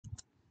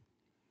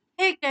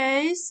Hey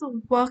guys,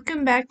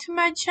 welcome back to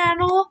my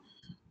channel,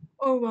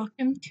 or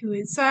welcome to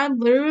it. So I'm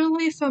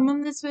literally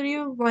filming this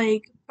video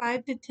like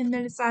 5 to 10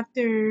 minutes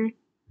after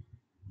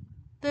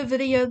the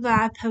video that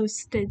I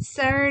posted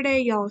Saturday.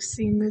 Y'all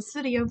seen this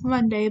video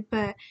Monday,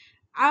 but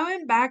I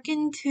went back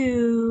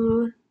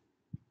into,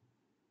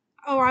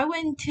 I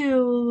went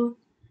to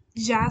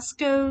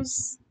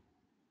Jasco's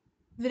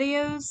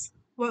videos,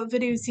 what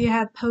videos he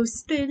had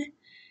posted,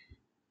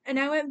 and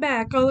I went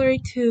back all the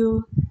way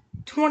to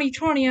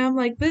 2020. I'm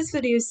like, this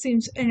video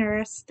seems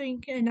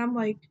interesting, and I'm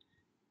like,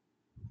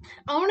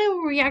 I want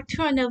to react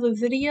to another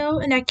video,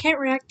 and I can't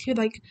react to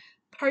like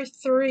part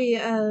 3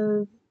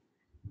 of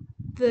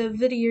the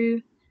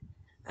video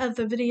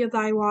that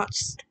I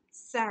watched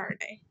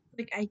Saturday.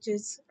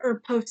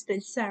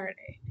 Posted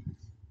Saturday.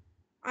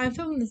 I'm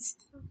filming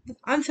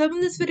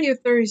this video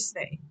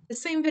Thursday. The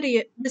same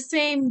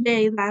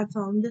day that I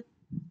filmed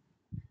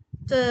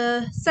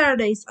the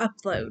Saturday's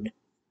upload.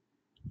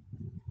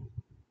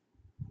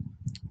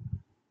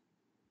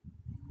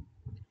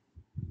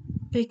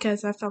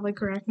 Because I felt like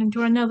reacting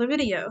to another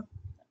video.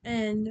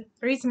 And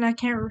the reason I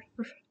can't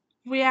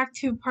react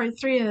to part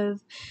 3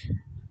 of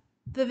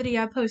the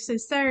video I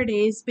posted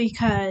Saturday is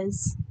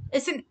because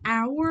it's an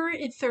hour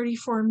and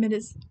 34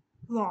 minutes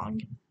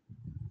long.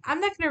 I'm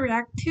not going to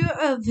react to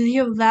a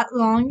video that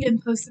long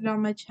and post it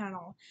on my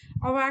channel.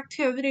 I'll react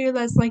to a video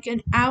that's like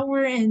an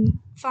hour and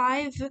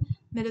 5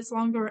 minutes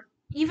long, or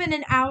even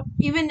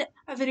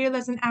a video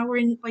that's an hour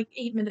and like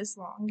 8 minutes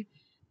long.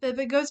 But if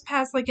it goes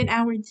past like an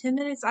hour and 10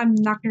 minutes, I'm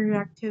not going to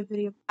react to a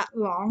video that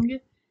long.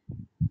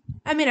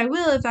 I mean, I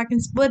will if I can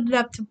split it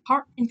up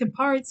into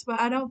parts, but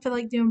I don't feel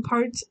like doing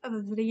parts of a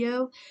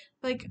video.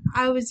 Like,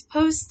 I was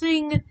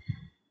posting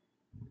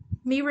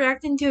me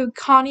reacting to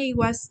Kanye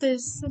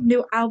West's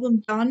new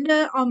album,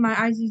 Donda, on my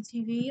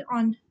IGTV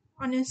on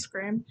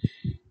Instagram.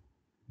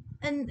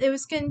 And it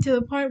was getting to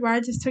the point where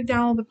I just took down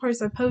all the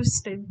parts I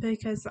posted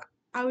because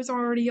I was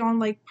already on,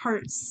 like,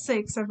 part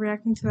 6 of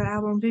reacting to the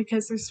album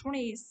because there's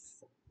 20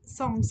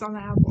 songs on the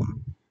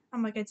album.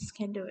 I'm like, I just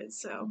can't do it,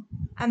 so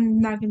I'm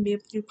not gonna be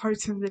able to do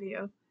parts of the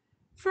video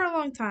for a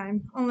long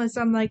time, unless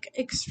I'm like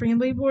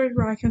extremely bored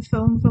where I can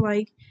film for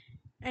like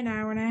an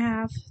hour and a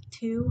half,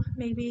 2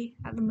 maybe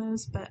at the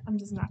most, but I'm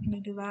just not gonna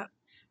do that.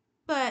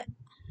 But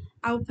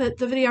I'll put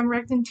the video I'm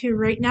reacting to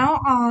right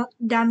now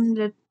down in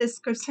the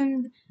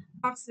description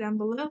box down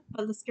below.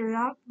 But let's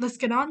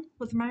get on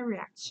with my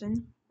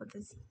reaction with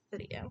this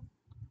video.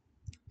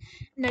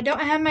 And I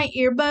don't have my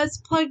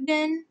earbuds plugged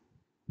in,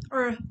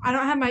 or I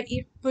don't have my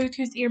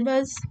Bluetooth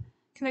earbuds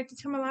connected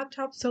to my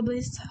laptop, so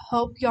please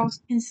hope y'all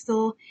can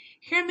still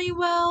hear me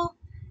well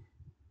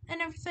and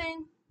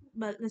everything.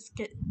 But let's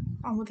get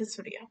on with this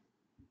video.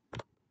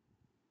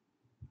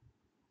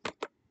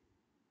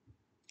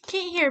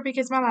 Can't hear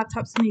because my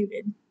laptop's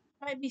muted.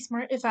 Might be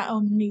smart if I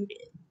unmute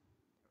it.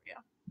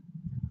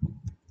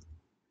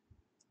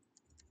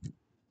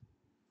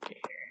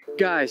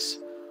 Guys,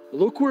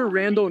 look where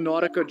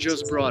Randonautica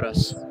just brought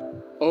us.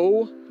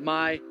 Oh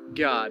my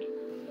god.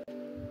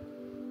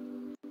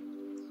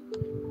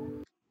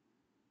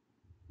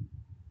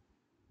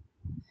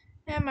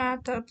 And my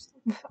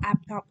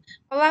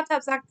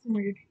laptop's acting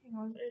weird. Hang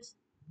on, this.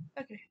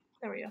 Okay,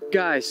 there we go.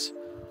 Guys,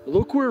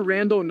 look where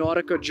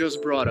Randonautica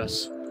just brought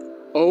us.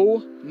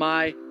 Oh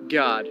my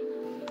god.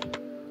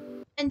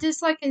 And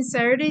just like in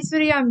Saturday's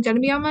video, I'm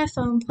gonna be on my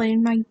phone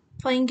playing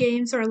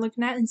games or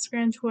looking at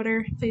Instagram,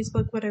 Twitter,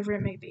 Facebook, whatever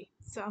it may be.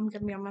 So I'm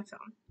gonna be on my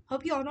phone.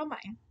 Hope you all don't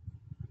mind.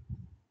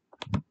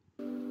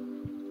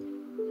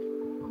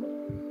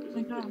 Oh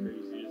my god.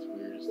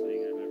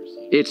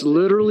 It's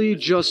literally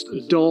just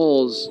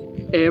dolls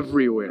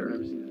everywhere.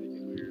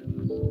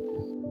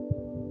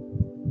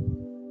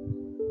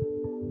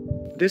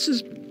 This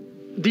is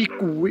the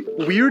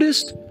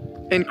weirdest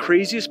and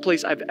craziest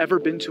place I've ever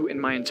been to in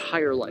my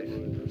entire life.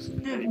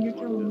 You're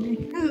killing me.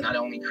 Not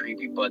only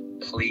creepy, but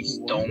please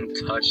don't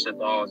touch the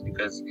dolls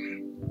because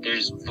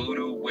there's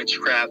voodoo,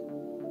 witchcraft,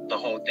 the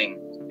whole thing.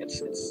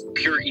 It's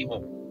pure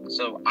evil.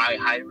 So I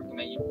highly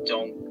recommend you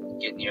don't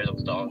get near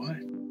those dolls. What?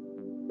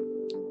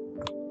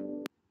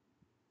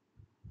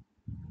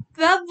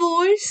 That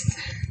voice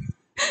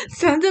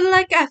sounded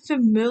like a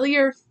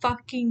familiar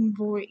fucking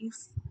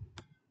voice.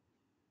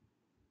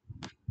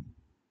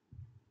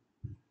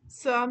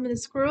 So I'm gonna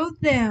scroll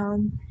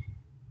down.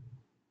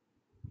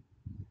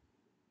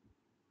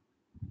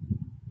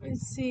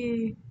 Let's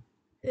see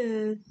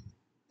if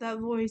that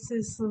voice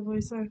is the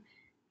voice I'm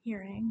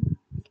hearing.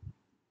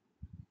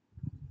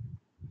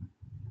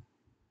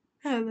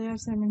 Oh, they have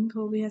Simon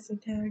Colby as a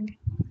tag.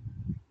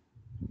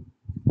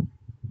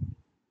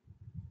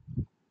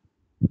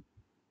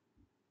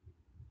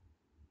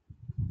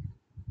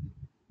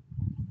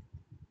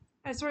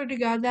 I swear to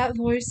God, that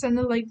voice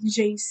sounded like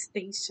Jay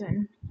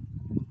Station.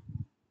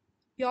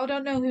 Y'all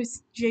don't know who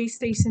Jay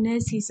Station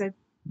is? He's a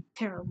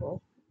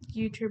terrible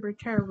YouTuber,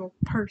 terrible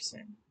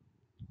person.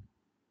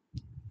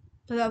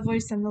 But that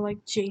voice sounded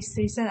like Jay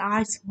Station.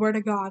 I swear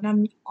to God,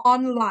 I'm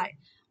on live.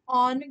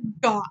 On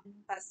God,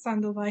 that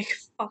sounded like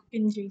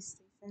fucking Jay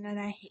Station, and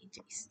I hate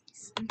Jay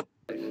Station.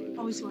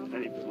 Always will.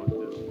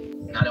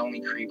 Not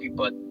only creepy,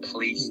 but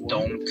please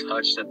don't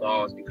touch the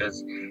dolls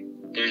because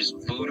there's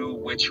voodoo,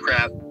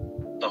 witchcraft,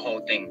 the whole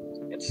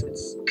thing. It's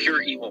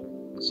pure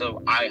evil.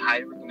 So I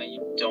highly recommend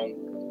you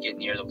don't get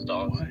near those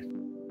dolls. What?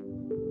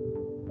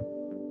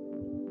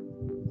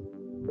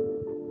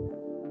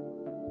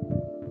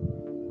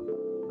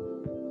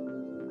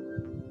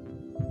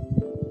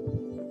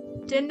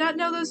 Did not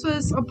know this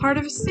was a part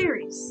of a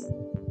series.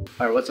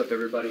 Alright, what's up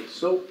everybody?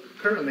 So,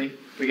 currently,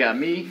 we got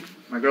me,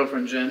 my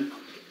girlfriend Jen,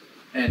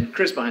 and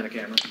Chris behind the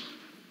camera.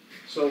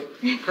 So,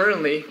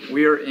 currently,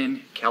 we are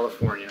in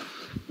California.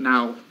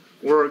 Now,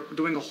 we're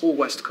doing a whole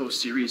West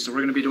Coast series, so we're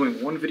going to be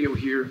doing one video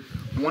here,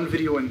 one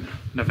video in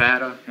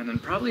Nevada, and then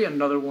probably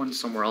another one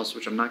somewhere else,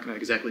 which I'm not going to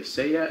exactly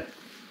say yet.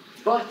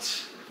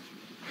 But,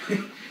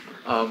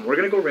 we're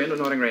going to go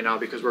randonauting right now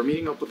because we're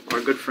meeting up with our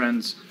good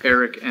friends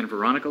Eric and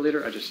Veronica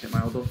later. I just hit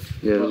my elbow.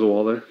 Yeah, there's a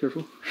wall there.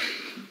 Careful.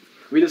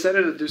 We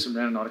decided to do some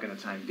randonauting in the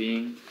time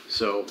being,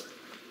 so...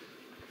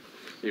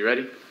 You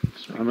ready?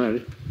 I'm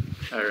ready.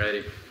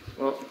 Alrighty.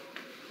 Well,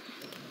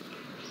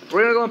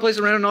 we're gonna go and play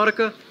some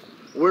Randonautica.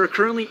 We're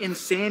currently in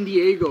San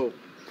Diego.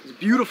 It's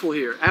beautiful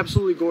here,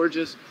 absolutely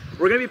gorgeous.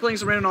 We're gonna be playing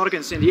some Randonautica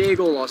in San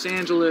Diego, Los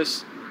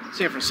Angeles,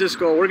 San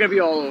Francisco. We're gonna be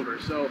all over.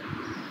 So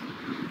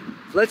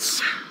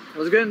let's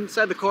get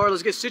inside the car.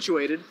 Let's get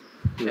situated,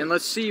 and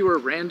let's see where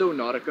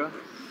Randonautica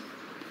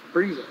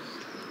brings us.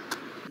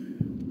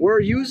 We're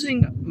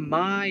using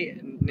my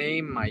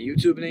name, my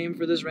YouTube name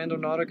for this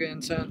Randonautica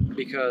intent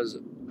because,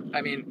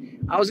 I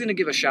mean, I was going to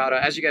give a shout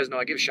out. As you guys know,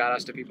 I give shout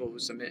outs to people who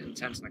submit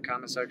intents in the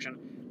comment section.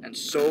 And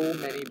so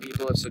many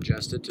people have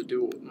suggested to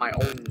do my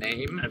own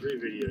name. Every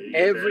video.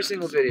 Every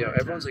single video.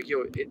 Everyone's like,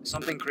 yo,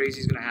 something crazy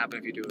is going to happen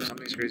if you do it.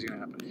 Something's crazy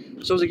going to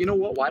happen. So I was like, you know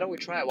what? Why don't we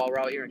try it while we're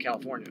out here in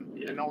California?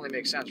 Yeah. It only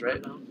makes sense,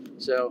 right?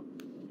 So,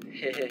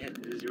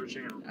 it is your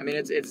channel. I mean,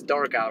 it's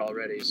dark out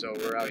already, so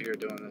we're out here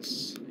doing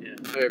this. Yeah.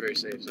 Very, very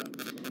safe. So,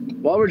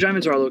 while we're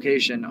driving to our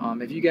location,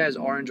 if you guys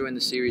are enjoying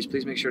the series,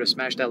 please make sure to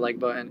smash that like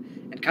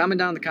button and comment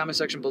down in the comment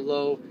section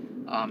below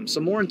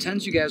some more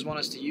intents you guys want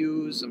us to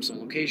use, some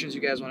locations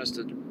you guys want us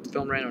to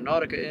film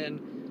Randonautica in.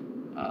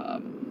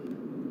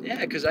 Yeah,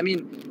 because I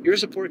mean, your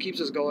support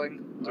keeps us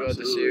going throughout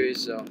the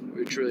series, so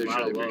we truly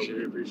appreciate it.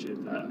 We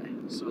appreciate that.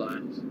 So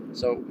nice.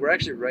 So we're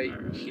actually right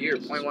here,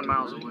 0.1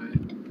 miles away.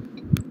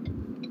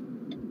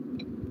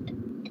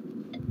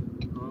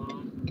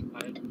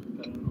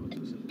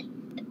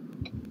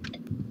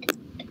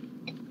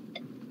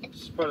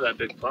 Part of that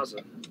big plaza.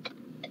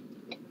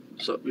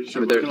 So I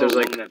mean, there's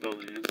like that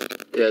building is.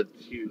 Yeah,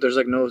 there's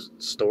like no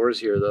stores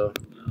here though.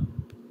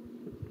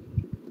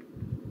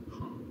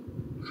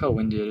 Look how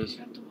windy it is.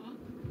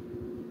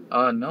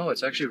 No,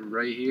 it's actually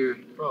right here.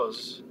 Bro,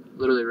 it's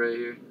literally right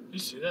here. You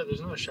see that? There's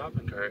another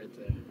shopping cart right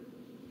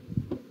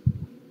there.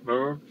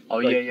 Remember? Oh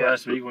like yeah.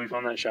 Last week when we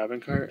found that shopping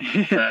cart.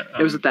 That,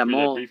 it was at that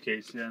mall. That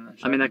briefcase, yeah,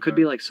 I mean, that could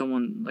be like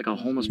someone, like a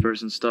homeless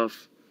person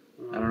stuff.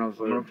 I don't know if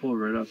I'm gonna pull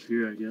right up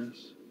here, I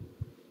guess.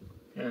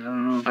 Yeah, I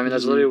don't know. I mean,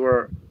 that's literally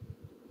where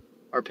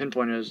our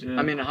pinpoint is. Yeah.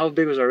 I mean, how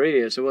big was our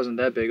radius? It wasn't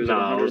that big. It was like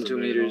 102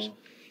 meters.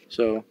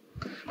 So,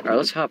 all right,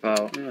 let's hop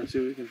out. Yeah, see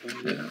what we can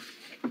find.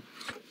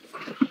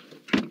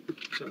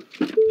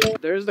 Yeah.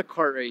 There's the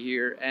cart right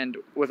here, and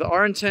with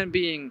our intent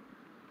being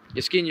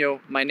Yesquino,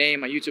 my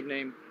name, my YouTube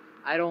name,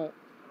 I don't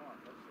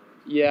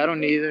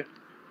need either.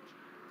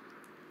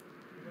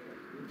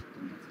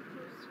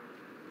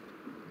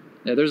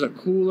 Yeah, there's a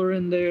cooler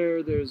in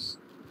there. There's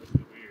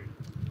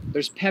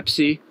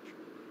Pepsi.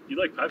 You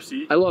like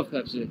Pepsi? I love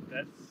Pepsi.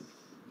 That's...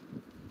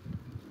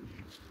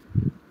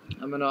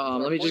 I'm gonna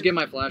let me just get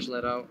my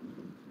flashlight out.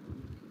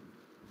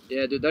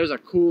 Yeah, dude, there's a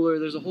cooler.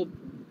 There's a whole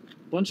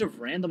bunch of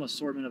random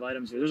assortment of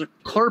items here. There's a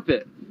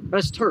carpet.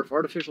 That's turf,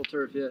 artificial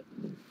turf. Yeah.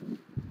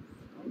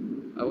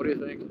 What do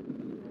you think?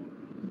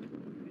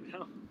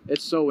 No.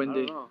 It's so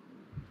windy. I don't know.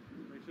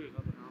 Make sure there's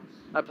nothing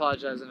else. I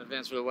apologize in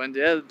advance for the wind.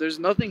 Yeah, there's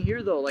nothing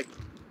here though. Like,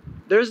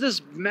 there's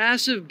this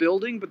massive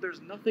building, but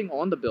there's nothing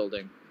on the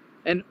building.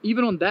 And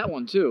even on that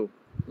one too.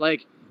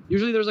 Like,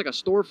 usually there's like a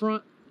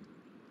storefront,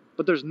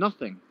 but there's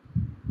nothing.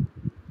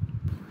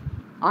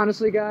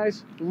 Honestly,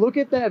 guys, look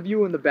at that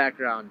view in the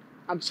background.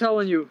 I'm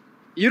telling you,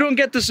 you don't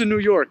get this in New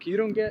York. You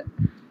don't get...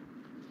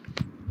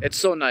 It's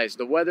so nice.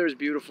 The weather is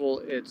beautiful.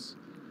 It's...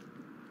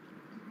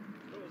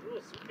 Oh, there's a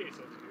little suitcase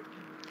up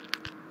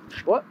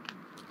here. What?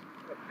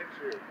 A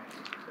picture.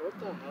 What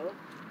the hell?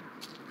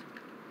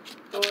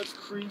 Oh, that's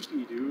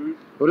creepy, dude.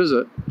 What is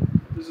it?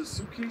 There's a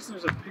suitcase and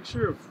there's a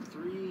picture of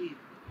 3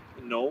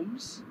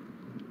 gnomes.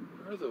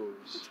 What are those?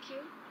 That's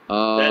cute.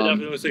 That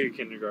definitely looks like a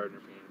kindergartner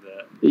painted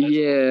that. That's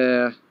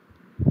Yeah.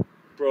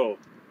 Bro,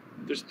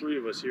 there's 3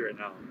 of us here right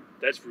now.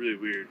 That's really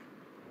weird.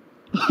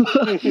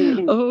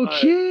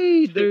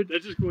 Okay, dude.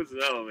 That's just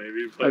coincidental,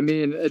 maybe. But I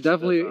mean, I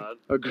definitely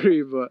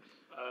agree, but...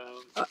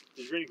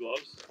 did you wear any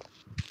gloves?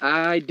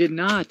 I did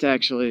not,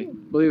 actually.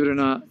 Believe it or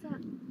not.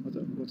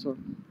 What's up?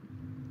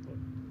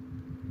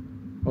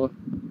 What?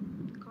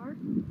 Car?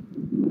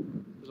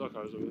 There's all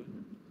cars over there.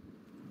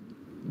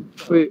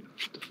 Wait,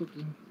 what the fuck is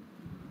that?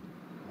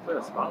 It's like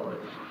a spotlight.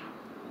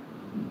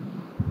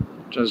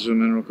 Just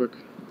zoom in real quick.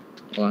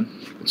 Hold on.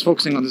 It's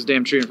focusing on this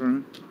damn tree in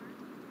front of me.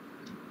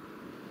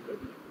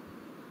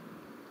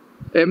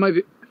 It might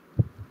be.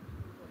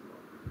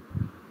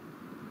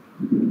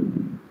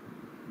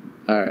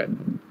 Alright.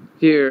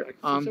 Here,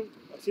 I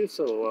see a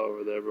silhouette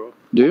over there, bro.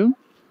 do you?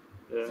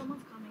 Yeah.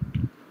 Someone's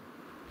coming.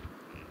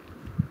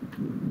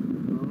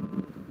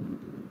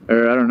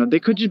 Or I don't know. They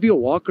could just be a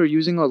walker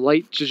using a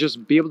light to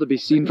just be able to be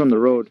seen from the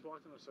road.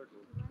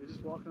 He's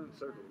just walking in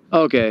circles.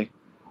 Okay.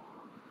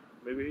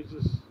 Maybe he's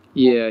just.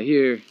 Yeah,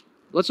 here.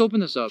 Let's open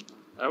this up.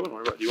 I wouldn't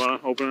worry about it. You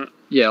want to open it?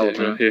 Yeah, I'll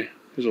open it. Here.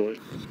 Here's a light.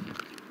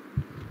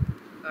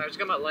 Alright, just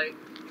got my light.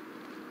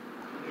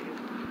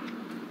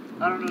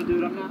 I don't know,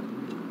 dude. I'm not.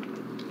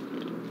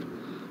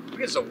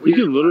 You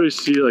can literally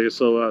see like a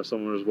silhouette of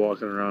someone just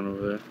walking around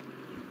over there.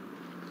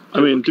 I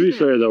mean, to be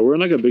fair though, we're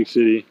in like a big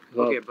city.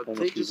 Okay, but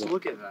they just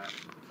look at that.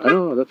 I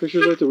don't know. That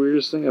picture's like the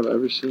weirdest thing I've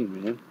ever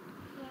seen, man.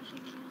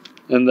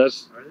 And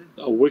that's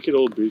a wicked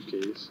old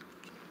briefcase.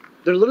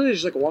 They're literally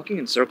just like walking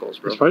in circles,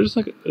 bro. It's probably just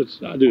like it's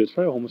probably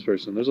a homeless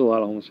person. There's a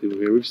lot of homeless people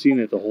here. We've seen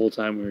it the whole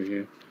time we were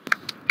here.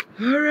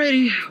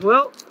 Alrighty,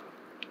 well.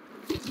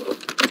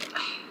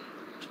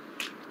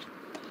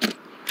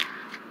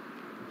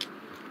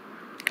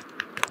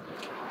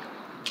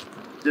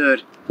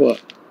 Dude.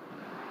 What?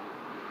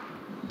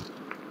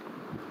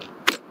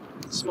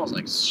 It smells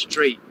like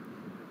straight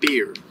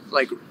beer.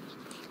 Like.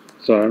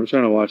 Sorry, I'm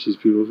trying to watch these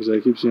people because I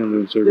keep seeing them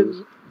doing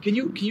circles. Can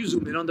you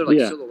zoom in on their like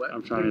Yeah, silhouette?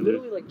 I'm trying They're to.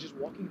 literally like just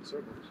walking in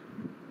circles.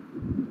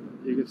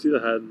 You can see the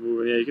head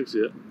moving. Yeah, you can see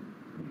it.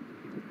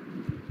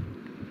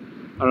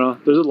 I don't know.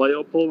 There's a light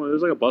pole.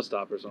 There's like a bus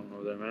stop or something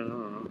over there, man. I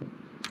don't know.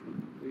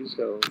 We just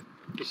gotta.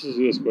 Let's just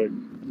do this quick.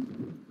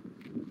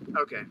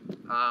 Okay.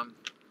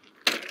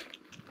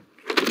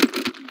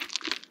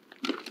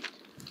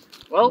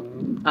 Well,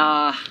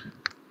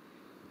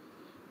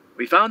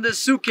 we found this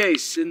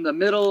suitcase in the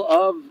middle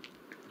of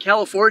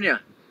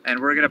California, and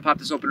we're gonna pop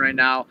this open right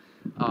now.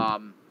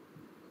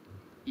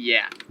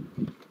 Yeah.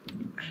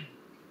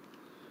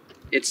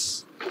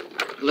 It's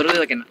literally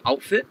like an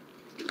outfit.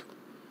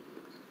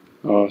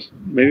 Oh,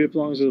 maybe it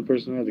belongs to the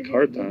person who had the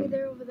card Maybe then.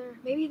 they're over there.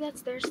 Maybe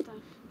that's their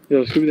stuff. Yeah,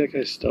 it could be that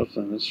guy's stuff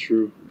then. That's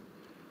true.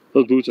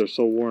 Those boots are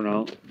so worn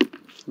out.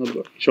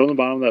 Show them the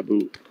bottom of that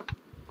boot.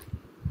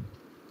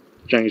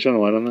 John, you shine the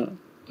light on that?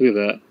 Look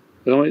at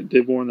that.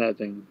 They've worn that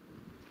thing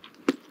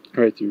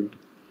right through.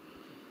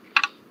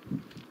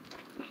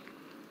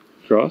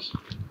 Cross?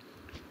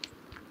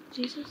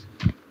 Jesus?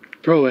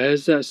 Bro, it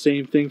has that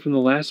same thing from the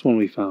last one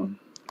we found.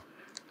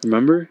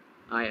 Remember?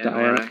 INRI.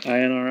 The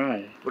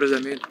INRI. What does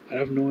that mean? I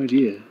have no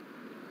idea.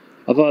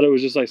 I thought it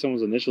was just like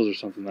someone's initials or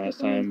something last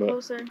time, but...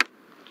 Closer.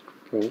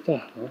 Bro, what the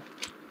hell?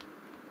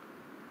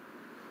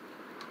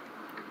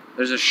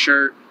 There's a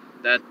shirt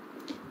that.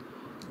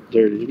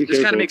 Dirty. Be This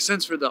kind careful. of makes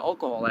sense for the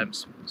alcohol I'm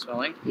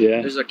smelling.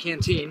 Yeah. There's a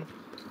canteen.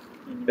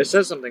 It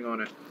says something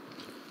on it.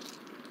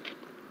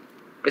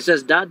 It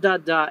says ...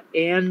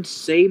 and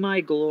say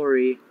my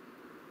glory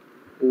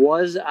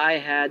was I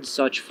had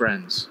such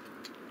friends.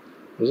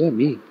 What does that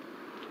mean?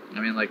 I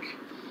mean, like,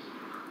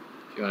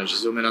 if you want to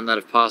just zoom in on that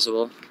if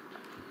possible.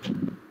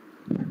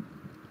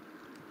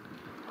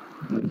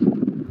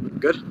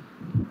 Good?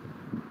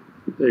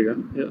 There you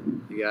go. Yeah.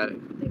 You got it.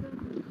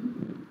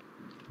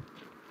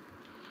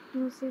 You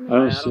don't see I them.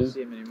 don't I don't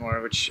see him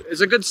anymore, which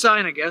is a good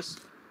sign, I guess.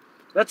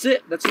 That's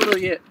it. That's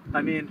literally it.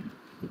 I mean...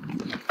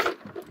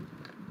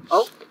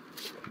 Oh.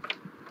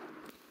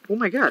 Oh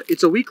my god.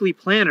 It's a weekly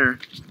planner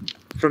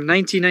from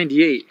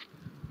 1998.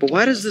 But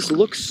why does this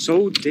look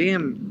so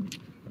damn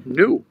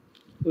new?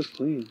 It looks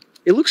clean.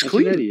 It looks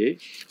clean.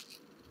 1998?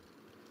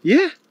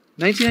 Yeah.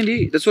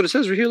 1998. That's what it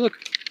says right here. Look.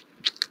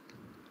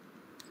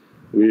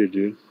 Weird,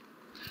 dude.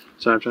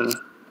 Sorry, I'm trying to...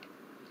 Is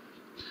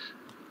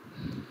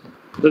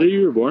that the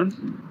year you were born?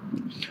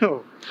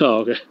 No. Oh,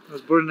 okay. I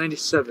was born in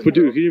 97. But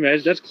dude, can you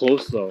imagine? That's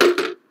close, though.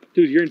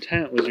 Dude, your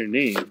intent was your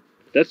name.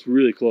 That's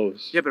really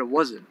close. Yeah, but it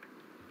wasn't.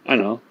 I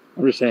know.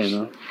 I'm just saying,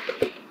 though.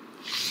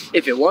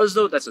 If it was,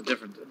 though, that's a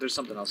different... There's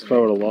something else in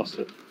Probably it. would have lost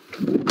it.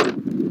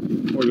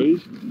 More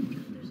goodies?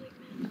 There's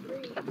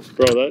like 3.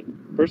 Bro, that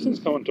person's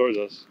coming towards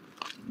us.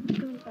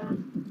 Coming fast.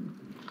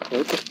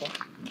 What the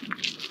fuck?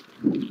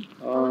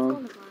 Oh, let's go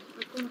in the car.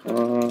 Let's go in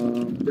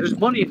the car. There's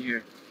money in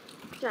here.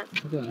 Jeff.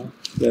 What the hell?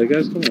 Yeah, the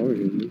guy's coming over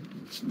here, dude.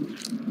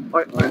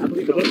 Alright, Put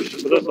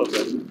that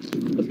outside.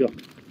 Let's go.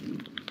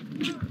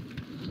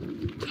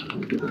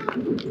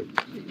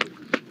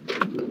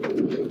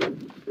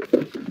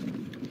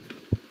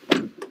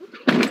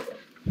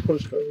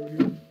 Push over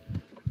here.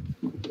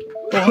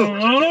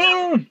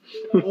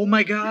 Oh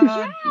my god.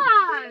 Jeff!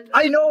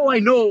 I know.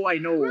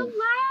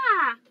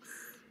 Relax!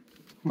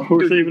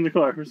 We're saving the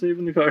car. We're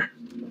saving the car.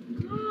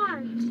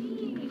 God,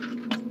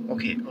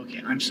 jeez.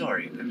 Okay. I'm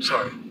sorry.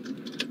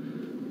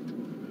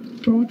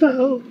 Bro, what the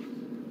hell?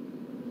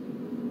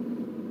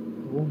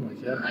 Oh my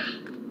god.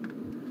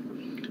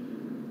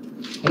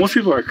 Most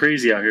people are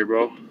crazy out here,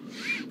 bro.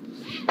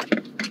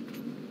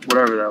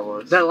 Whatever that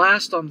was. That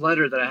last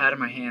letter that I had in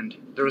my hand,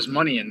 there was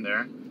money in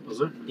there. Was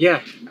it?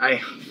 Yeah,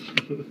 I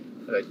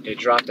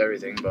dropped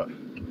everything, but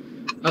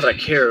Not that I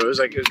care. It was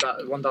like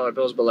 $1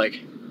 bills, but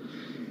like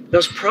that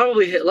was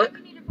probably hit. You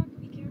need to fucking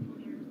be careful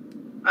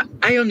here.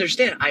 I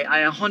understand.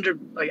 I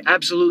 100 like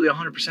absolutely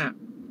 100%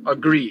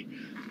 agree.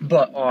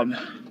 But where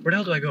the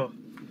hell do I go?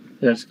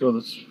 Yeah, let's go.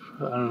 Let's.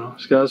 I don't know.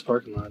 It's got this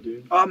parking lot,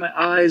 dude. Oh, my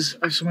eyes.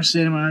 I have so much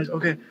sand in my eyes.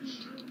 Okay.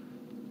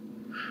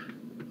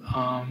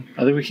 I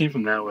think we came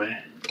from that way.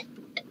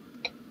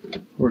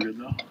 We're good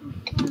though.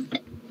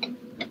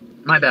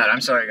 My bad.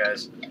 I'm sorry,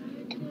 guys.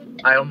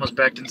 I almost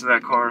backed into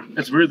that car.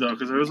 It's weird though,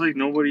 because there was like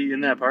nobody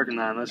in that parking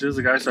lot. As soon as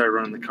the guy started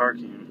running, the car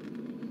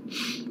came.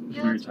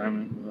 Yeah, Weird that's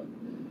timing.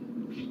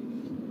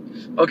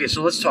 Okay,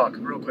 so let's talk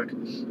real quick.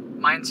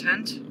 My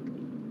intent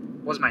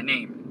was my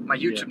name. My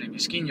YouTube name,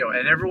 Yesquino,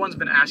 and everyone's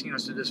been asking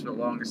us to do this for the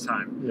longest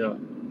time. Yeah.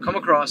 Come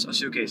across a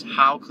suitcase.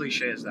 How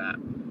cliche is that?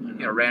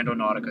 You know, Rando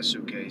Nautica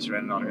suitcase,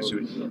 Rando Nautica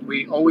suitcase.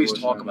 We always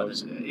talk about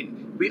this. I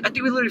think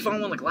we literally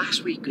found one like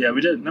last week. Yeah,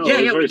 we did. No, yeah,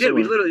 it was we very did.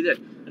 similar. We literally did.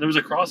 And there was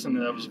a crossing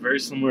that was very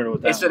similar to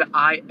what that It said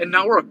one. and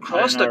now we're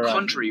across the INRI.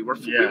 country. We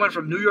Yeah. went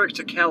from New York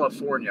to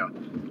California,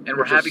 and we're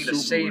Which is having the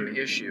super same weird.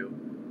 issue.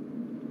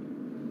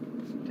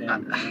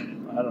 Damn,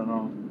 man. I don't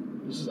know.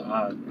 This is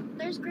odd.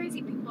 There's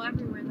crazy people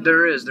everywhere.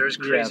 Though. There's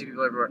crazy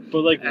people everywhere.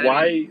 But like, And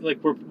why? Like,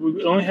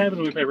 it only happened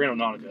when we played Random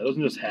Nautica. It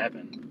doesn't just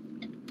happen.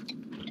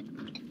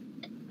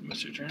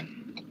 Miss your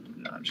turn.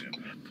 No, I'm just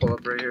gonna pull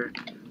up right here.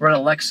 We're at a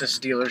Lexus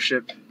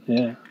dealership.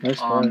 Yeah, nice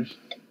cars.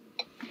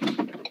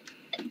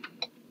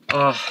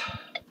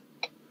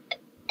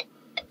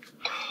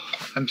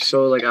 I'm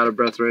so like out of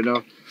breath right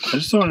now. I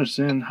just don't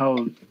understand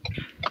how.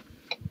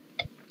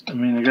 I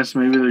mean, I guess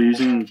maybe they're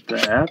using the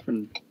app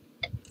and.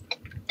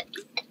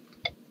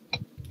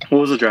 What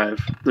was the drive?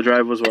 The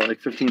drive was what, like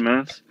 15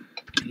 minutes?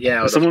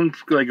 Yeah. Was someone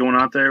like going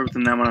out there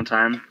within that amount of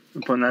time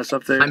and putting that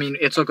stuff there? I mean,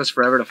 it took us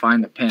forever to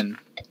find the pin.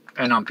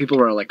 And people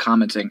were like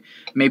commenting,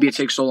 maybe it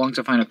takes so long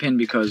to find a pin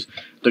because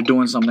they're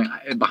doing something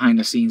behind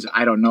the scenes.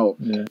 I don't know.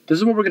 Yeah. This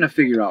is what we're gonna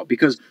figure out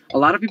because a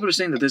lot of people are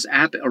saying that this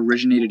app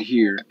originated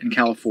here in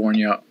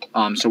California.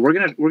 So we're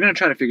gonna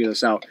try to figure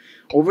this out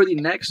over the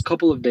next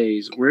couple of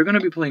days. We're gonna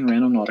be playing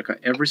Random Nautica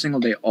every single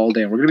day, all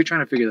day, and we're gonna be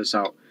trying to figure this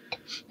out.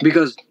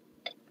 Because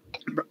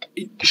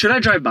should I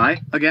drive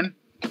by again?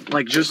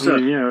 Like just I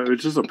mean, yeah,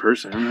 it's just a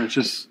person. It's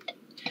just.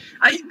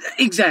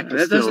 Exactly.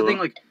 That's the thing.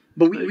 Like.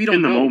 But we don't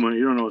in the know. moment,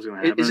 you don't know what's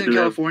going to happen. Isn't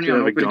California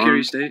an open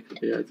carry state?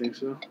 Yeah, I think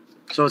so.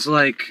 So it's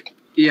like,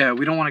 yeah,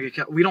 we don't want to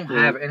get. We don't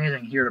have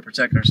anything here to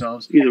protect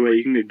ourselves. Either way,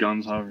 you can get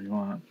guns however you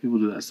want. People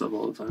do that stuff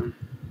all the time.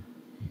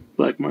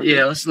 Black market.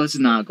 Yeah, let's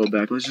not go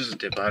back. Let's just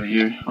dip out of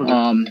here.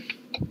 Okay.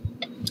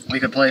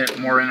 We could play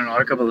more in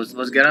Nautica, but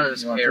let's get out of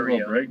this You want to take a area.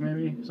 little break,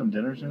 maybe some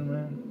dinner soon,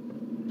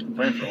 man. I'm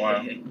playing for a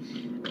while.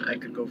 I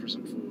could go for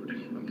some food.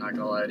 I'm not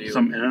gonna lie to you.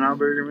 Some In-N-Out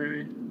burger,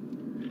 maybe.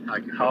 How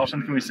How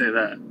often can we say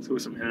that? Let's go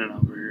with some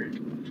In-N-Out burger.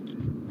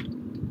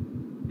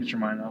 Get your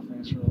mind off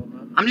things for a little bit.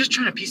 I'm just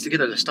trying to piece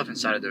together the stuff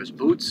inside of those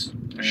boots.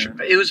 Yeah.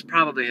 It was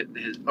probably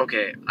his.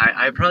 Okay,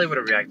 I probably would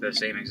have reacted the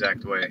same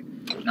exact way.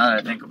 Now that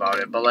I think about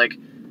it, but like,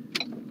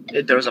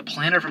 there was a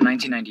planner from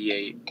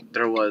 1998.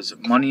 There was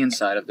money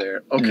inside of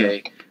there.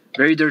 Okay,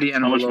 very dirty How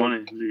envelope. much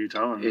money did you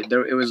tell him?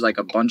 It was like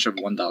a bunch of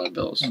 $1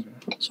 bills. Okay.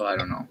 So I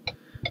don't know.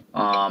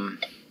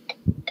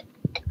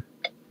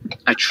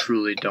 I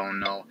truly don't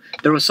know.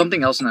 There was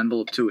something else in the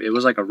envelope too. It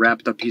was like a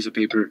wrapped up piece of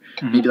paper,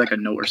 maybe like a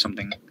note or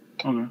something.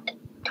 Okay.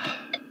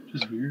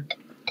 Just weird.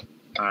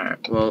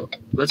 Alright, well,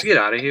 let's get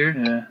out of here.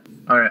 Yeah.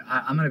 Alright,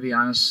 I'm gonna be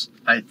honest.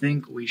 I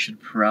think we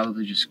should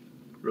probably just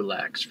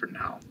relax for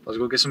now. Let's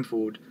go get some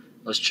food.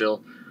 Let's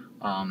chill.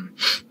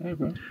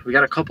 Okay. We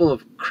got a couple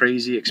of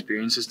crazy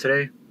experiences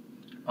today.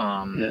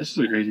 Yeah, this is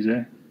a crazy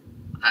day.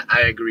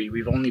 I agree.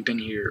 We've only been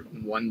here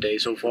one day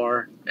so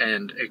far,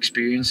 and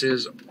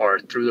experiences are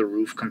through the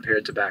roof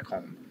compared to back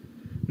home.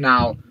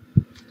 Now,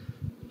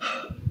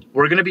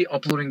 we're going to be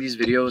uploading these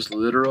videos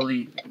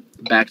literally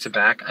back to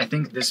back. I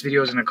think this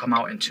video is going to come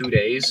out in 2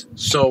 days.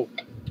 So,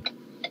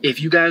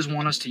 if you guys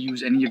want us to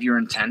use any of your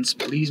intents,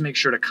 please make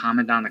sure to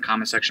comment down in the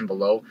comment section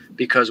below,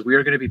 because we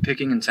are going to be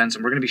picking intents,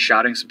 and we're going to be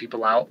shouting some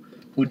people out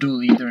who do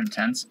leave their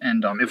intents.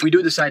 And if we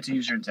do decide to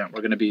use your intent,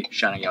 we're going to be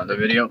shouting out in the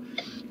video.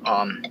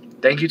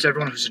 Thank you to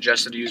everyone who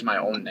suggested to use my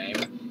own name.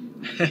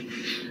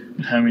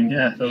 I mean,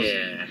 yeah.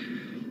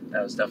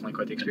 That was definitely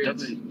quite the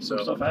experience. Some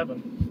stuff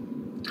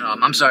happened.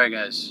 I'm sorry,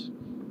 guys.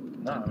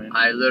 No, I mean.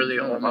 I literally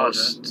No,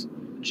 almost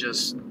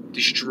just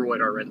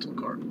destroyed our rental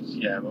car.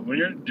 Yeah, but when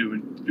you're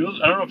doing,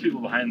 I don't know if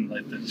people behind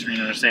like the screen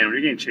understand. When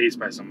you're getting chased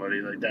by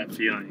somebody, like that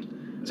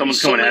feeling,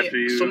 someone's coming after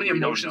you. So many you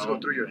don't emotions know. go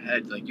through your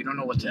head. Like you don't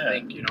know what to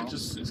think. You know,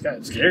 it's kind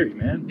of scary,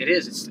 man. it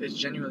is. It's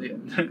genuinely.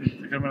 There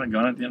could have been a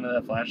gun at the end of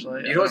that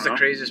flashlight. You know what's the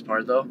craziest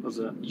part though? What's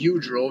that? You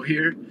drove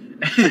here.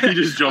 You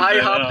just jumped I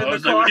in. hopped in I the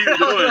was like, what are you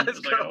car. doing? Let's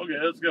It's like, go. okay,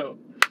 let's go.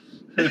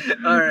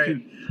 All right.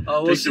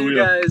 We'll Take see the you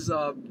wheel. guys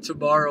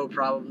tomorrow,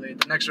 probably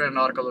the next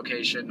Random Nautica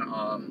location.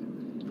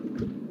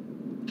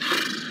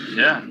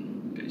 Yeah.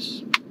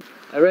 Peace.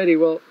 Alrighty,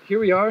 well, here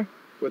we are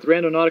with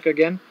Random Nautica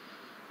again.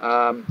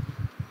 Random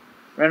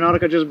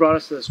Nautica just brought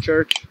us to this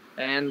church,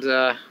 and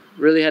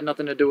really had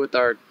nothing to do with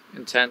our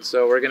intent,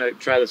 so we're gonna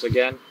try this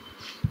again.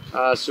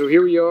 So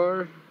here we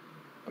are. I'm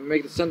gonna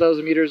make the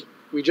 10,000 meters.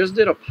 We just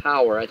did a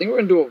power. I think we're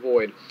gonna do a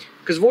void.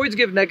 Because voids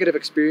give negative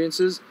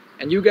experiences.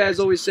 And you guys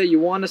always say you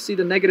want to see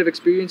the negative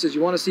experiences. You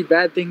want to see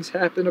bad things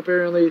happen,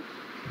 apparently. Is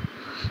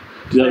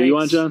that what you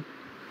want, John?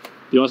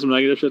 You want some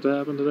negative shit to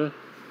happen today?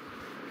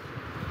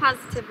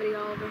 Positivity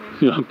all over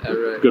here. Yeah. All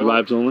right, Good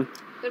vibes only?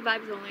 Good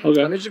vibes only.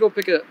 Okay. Let me just go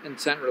pick an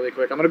intent really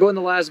quick. I'm going to go in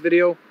the last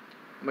video.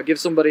 I'm going to give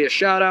somebody a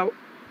shout out.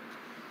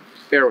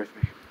 Bear with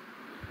me.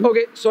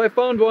 Okay, so I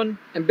found one.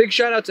 And big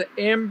shout out to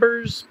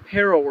Amber's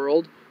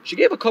Paraworld. She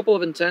gave a couple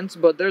of intents,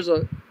 but there's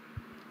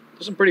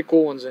some pretty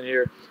cool ones in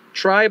here.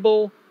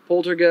 Tribal,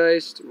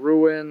 Poltergeist,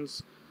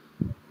 Ruins,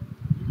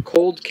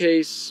 Cold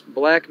Case,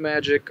 Black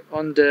Magic,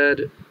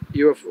 Undead,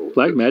 UFO.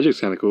 Black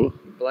Magic's kind of cool.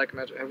 Black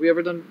Magic. Have we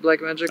ever done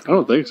Black Magic? I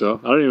don't think so.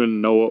 I don't even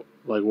know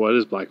what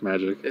is Black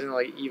Magic. Isn't it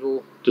like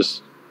evil?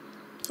 Just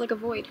It's like a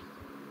void.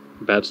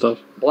 bad stuff.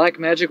 Black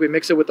Magic, we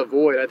mix it with the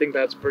Void. I think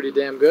that's pretty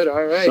damn good.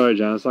 All right. Sorry,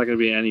 John. It's not going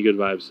to be any good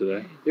vibes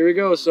today. Here we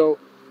go. So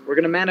we're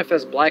going to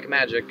manifest Black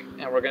Magic,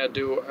 and we're going to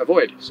do a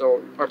Void.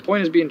 So our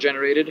point is being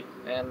generated,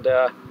 and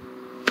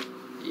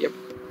yep.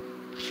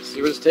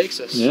 See where this takes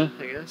us. Yeah.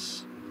 I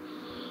guess.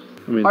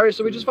 I mean, All right,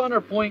 so we just found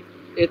our point.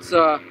 It's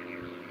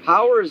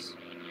power is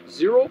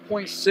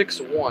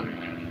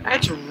 0.61.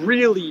 That's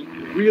really,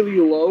 really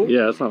low.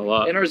 yeah, that's not a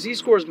lot. And our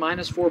Z-score is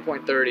minus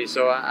 4.30,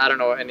 so I don't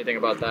know anything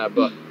about that,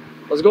 but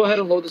let's go ahead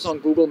and load this on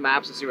Google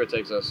Maps and see where it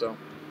takes us. So,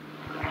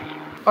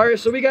 all right,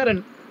 so we got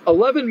an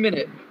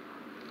 11-minute,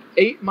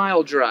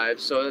 8-mile drive,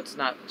 so that's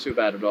not too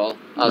bad at all.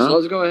 So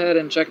let's go ahead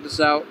and check this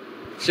out,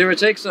 see where it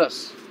takes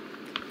us.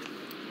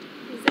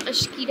 Is it a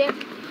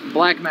shkida?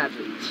 Black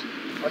Magic.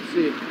 Let's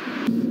see.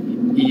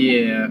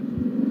 Yeah,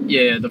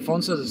 the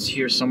phone says it's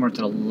here somewhere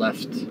to the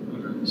left.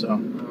 So, I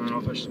don't know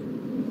if I should...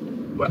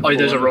 Oh,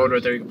 there's a road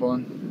right there you can pull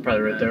in.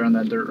 Probably right there on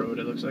that dirt road,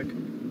 it looks like.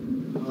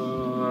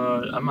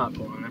 I'm not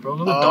pulling it, bro.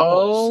 Look at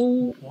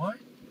those. What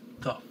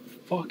the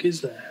fuck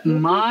is that?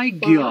 My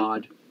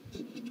God.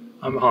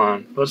 Hold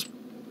on.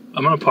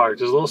 I'm gonna park.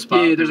 There's a little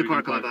spot. Yeah, there's a we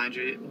car can coming park. behind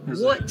you.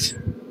 Is What?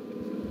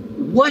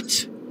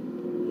 What?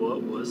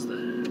 What was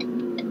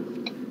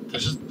that?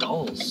 There's just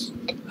dolls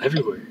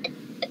everywhere.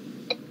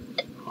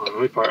 Hold on,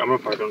 let me park. I'm gonna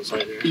park on the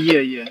side here.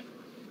 Yeah.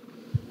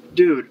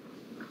 Dude.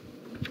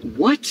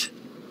 What?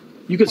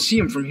 You could see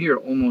him from here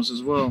almost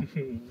as well.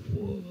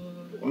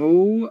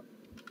 Oh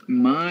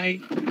my.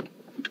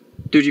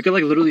 Dude, you could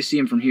like literally see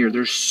him from here.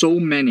 There's so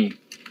many.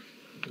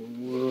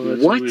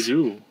 What? We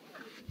do?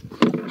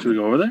 Should we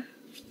go over there?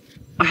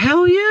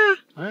 Hell yeah.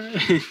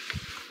 Alright.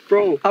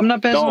 Bro. I'm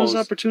not passing dolls. this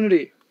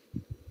opportunity.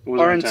 What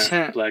was Our our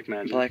intent. Black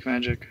Magic. Black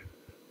Magic.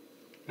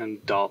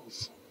 And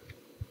dolls.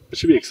 It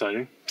should be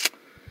exciting.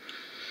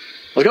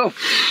 Let's go.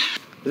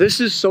 This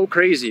is so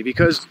crazy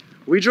because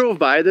we drove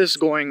by this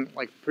going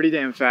like pretty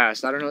damn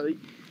fast. I don't know.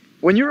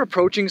 When you're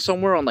approaching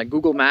somewhere on like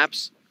Google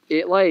Maps,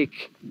 it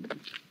like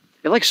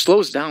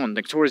slows down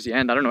like towards the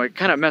end. I don't know. It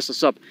kind of messes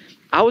us up.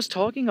 I was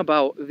talking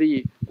about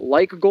the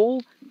like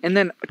goal, and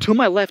then to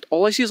my left,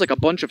 all I see is like a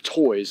bunch of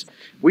toys.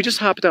 We just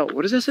hopped out.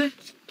 What does that say?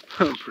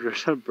 Burlow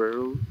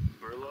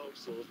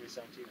sold me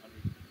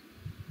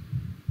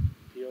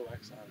 1700.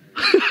 POX on here.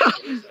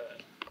 What is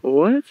that?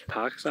 What?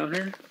 Pox on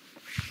here?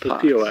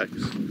 Pox. POX.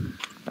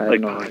 I Like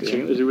have no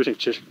idea. is it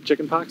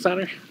chicken pox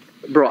on her?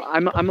 Bro,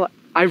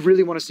 I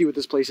really want to see what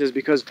this place is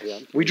because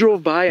we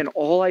drove by and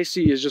all I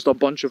see is just a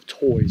bunch of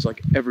toys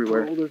like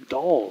everywhere. Oh, they're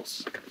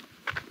dolls.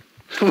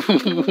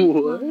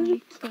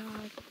 What?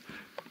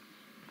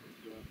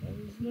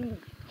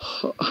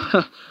 Oh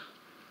God.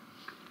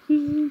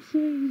 This is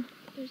insane.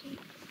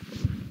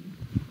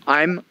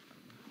 I'm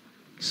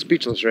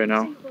speechless right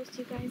now. So close to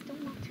you guys.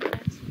 Don't walk too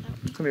fast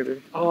without me. Come here,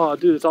 baby. Oh,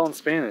 dude, it's all in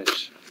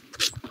Spanish.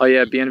 Oh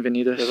yeah,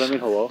 bienvenidos. Does that mean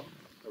hello?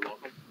 Or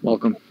welcome?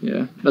 Welcome.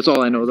 Yeah, that's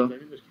all I know though.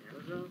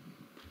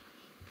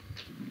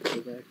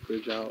 Go back,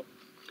 bridge out.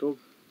 Go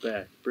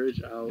back,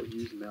 bridge out,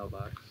 use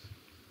mailbox.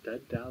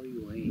 Dead Dolly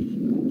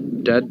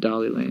Lane. Dead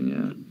Dolly Lane,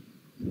 yeah.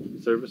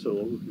 Service to the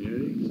local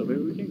community. So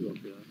maybe we can go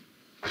through that.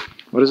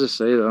 What does it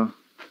say though?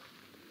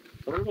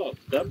 What about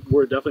that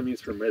word? Definitely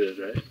means permitted,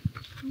 right?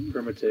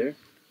 Permitted.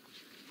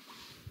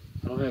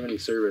 I don't have any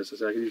service.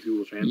 So I can use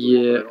Google Translate.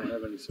 Yeah. But I don't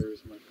have any service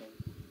on my phone.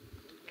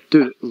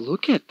 Dude,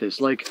 look at this.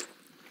 Like,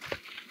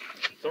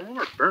 Some of them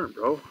are burnt,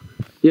 bro.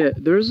 yeah,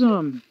 there's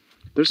some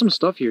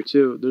stuff here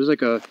too. There's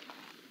like a,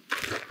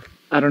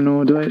 I don't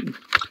know.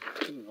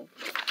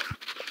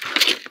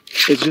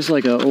 It's just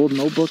like an old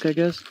notebook, I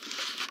guess.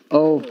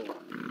 Oh,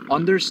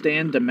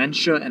 understand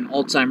dementia and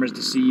Alzheimer's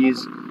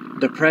disease.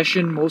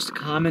 Depression, most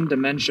common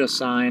dementia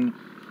sign.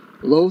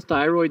 Low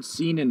thyroid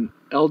seen in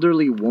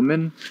elderly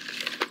woman.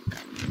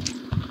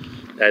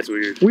 That's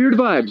weird. Weird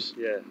vibes.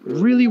 Yeah.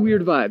 Really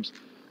weird vibes.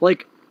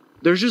 Like,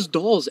 there's just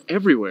dolls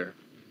everywhere.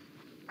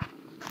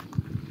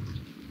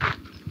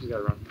 You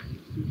gotta run.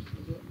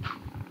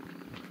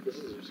 This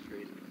is just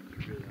crazy.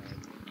 Really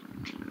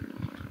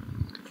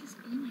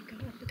Oh my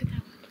God, look at that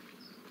one.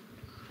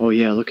 Oh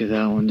yeah, look at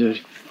that one,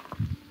 dude.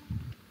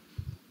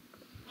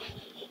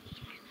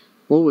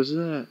 What was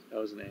that? That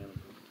was an animal.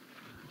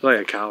 It's like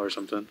a cow or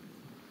something.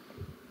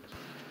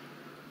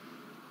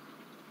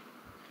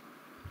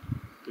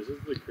 This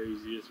is the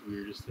craziest,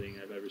 weirdest thing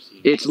I've ever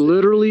seen. It's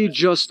literally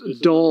just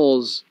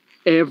dolls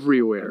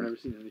everywhere. I've never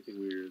seen anything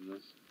weirder than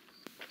this.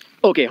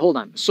 Okay, hold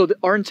on. So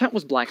our intent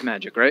was black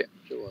magic, right?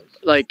 Sure was.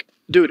 Like,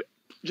 dude,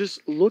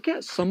 just look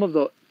at some of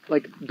the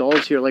like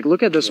dolls here. Like,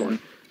 look at this one.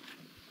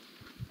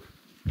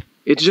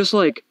 It's just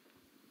like,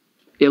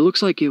 it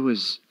looks like it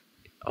was.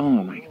 Oh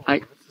my!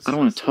 I don't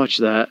want to touch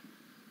that,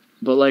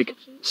 but like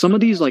some of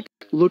these like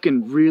look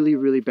in really,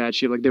 really bad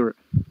shape. Like they were.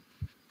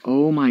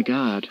 Oh my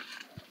god.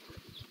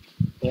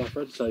 Well, I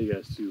forgot to tell you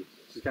guys too.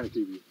 This is kind of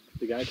creepy.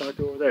 The guy I talked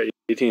to over there,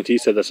 AT&T,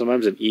 said that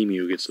sometimes an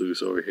emu gets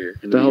loose over here.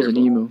 The hell's an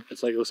emu?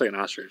 It's like, it looks like an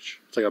ostrich.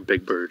 It's like a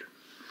big bird.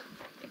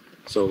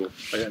 So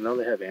I know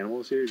they have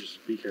animals here.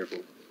 Just be careful.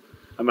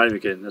 I'm not even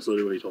kidding. That's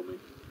literally what he told me.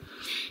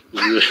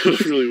 It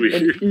was really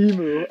weird. An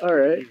emu. All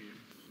right,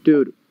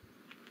 dude.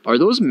 Are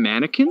those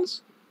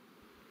mannequins?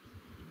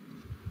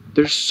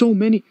 There's so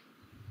many.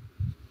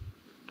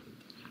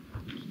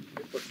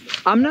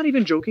 I'm not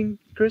even joking,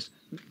 Chris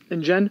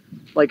and Jen.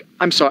 Like,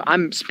 I'm sorry,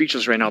 I'm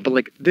speechless right now. But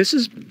like, this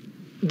is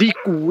the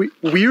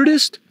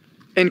weirdest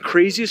and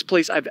craziest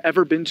place I've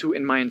ever been to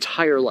in my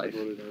entire life.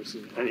 I've really never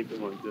seen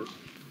anything like this.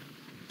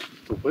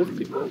 But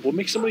what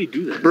makes somebody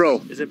do this?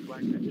 Bro. Is it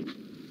black magic?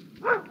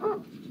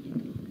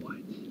 What?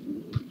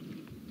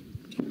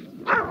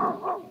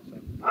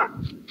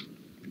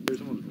 There's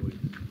someone's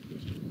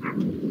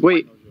voice.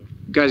 Wait,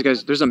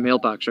 guys, there's a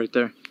mailbox right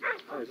there.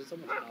 Oh, is it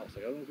someone's house?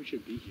 Like, I don't know if we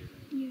should be here.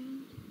 Yeah.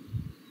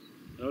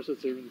 I noticed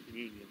it's serving the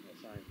community in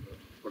that sign, but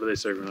what are they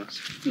serving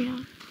us? Yeah.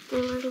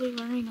 They're literally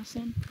luring us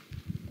in.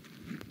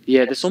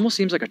 Yeah, this almost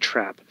seems like a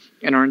trap.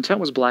 And our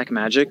intent was black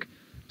magic.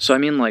 So I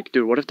mean, like,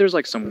 dude, what if there's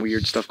like some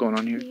weird stuff going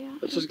on here? Yeah.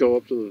 Let's just go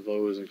up to the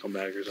Lowe's and come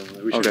back or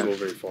something. We shouldn't Okay. go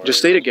very far. Just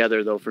stay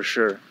together though, for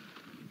sure.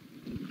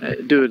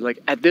 Dude, like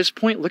at this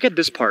point, look at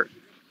this part.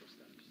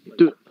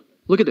 Dude,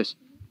 look at this.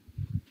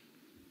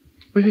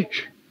 Wait.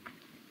 Shh.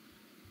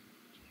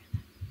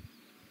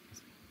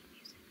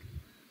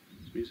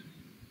 Music.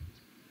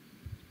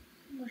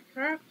 Like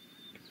that.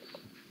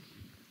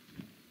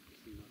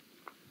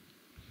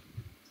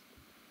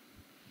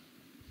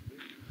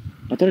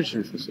 I thought I just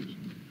heard footsteps.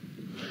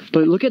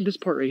 But look at this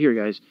part right here,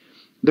 guys.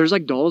 There's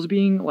like dolls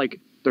being like,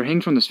 they're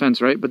hanging from this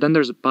fence, right? But then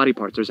there's body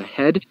parts. There's a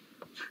head,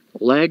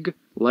 leg,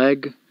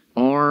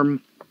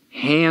 arm,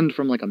 hand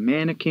from like a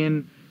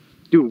mannequin.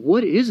 Dude,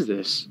 what is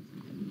this?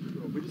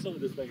 Bro, if we just saw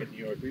this back in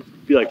New York,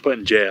 we'd be like put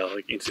in jail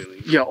like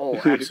instantly. Yeah,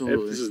 oh,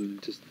 absolutely. This is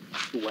just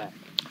whack.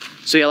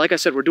 So yeah, like I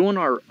said, we're doing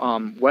our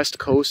West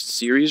Coast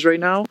series right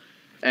now.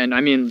 And I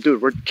mean,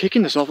 dude, we're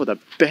kicking this off with a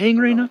bang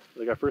right now.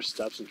 Like our first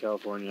steps in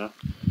California.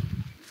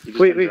 You just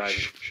Wait. been driving.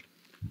 Shh.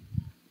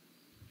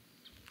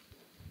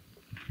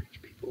 There's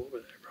people over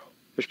there, bro.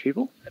 There's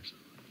people?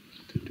 Absolutely.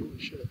 They're doing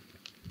shit.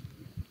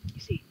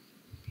 You see?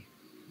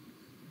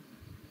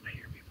 I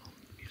hear people.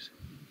 Music.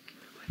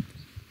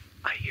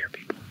 I hear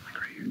people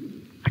like right here.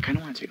 I kind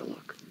of want to take a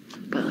look.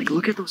 But like,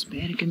 look at those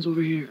mannequins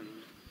over here.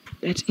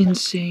 That's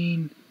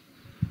insane.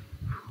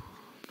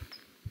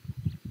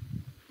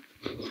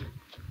 I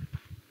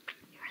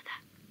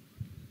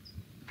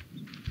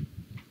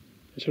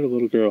just heard a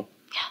little girl.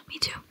 Yeah, me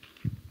too.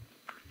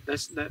 I'm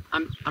Just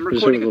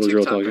recording heard a a little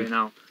girl TikTok talking. right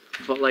now.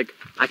 But like,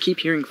 I keep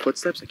hearing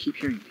footsteps. I keep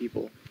hearing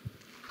people.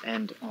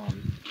 And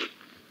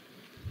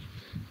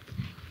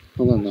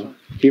Hold on though.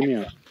 Hear me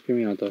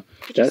out though.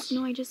 I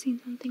just seen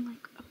something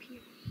like up here.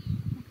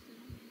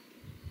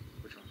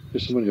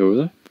 There's somebody over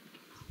there?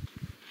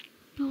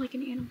 No, like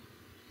an animal.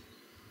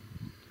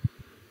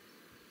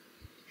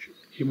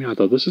 Hear me out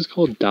though. This is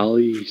called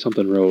Dolly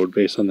something road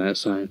based on that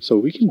sign. So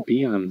we can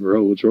be on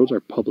roads. Roads are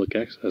public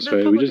access, They're right?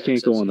 We public just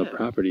can't go access, on the yeah.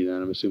 property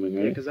then, I'm assuming,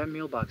 yeah, right? because that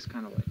mailbox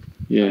kind of like.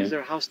 Yeah. Is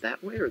there a house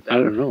that way or that I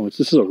don't way? know. This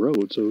is a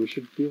road, so we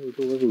should be able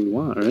to go wherever we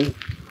want, right?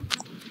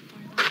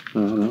 I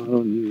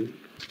don't need it.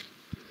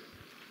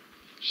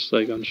 Just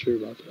like unsure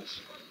about this.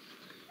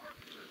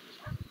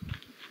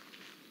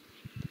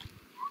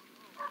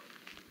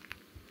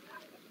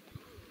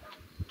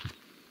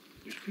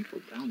 There's people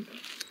down there.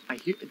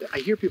 I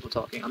hear people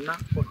talking. I'm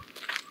not.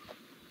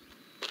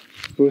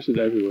 Voices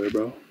everywhere,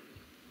 bro.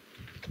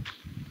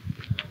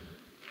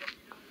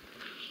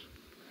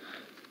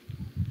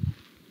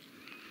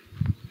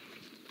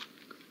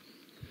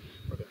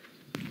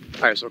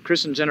 All right, so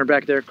Chris and Jen are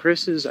back there.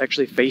 Chris is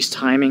actually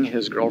FaceTiming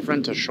his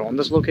girlfriend to show him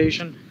this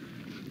location.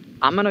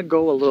 I'm gonna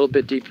go a little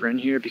bit deeper in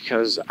here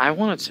because I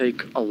want to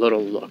take a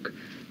little look.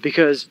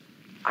 Because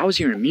I was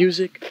hearing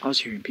music, I was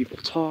hearing people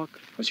talk,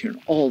 I was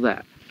hearing all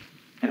that.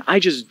 And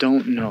I just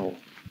don't know.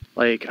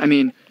 Like, I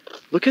mean,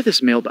 look at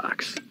this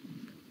mailbox.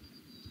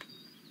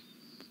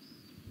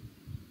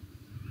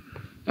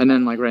 And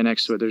then like right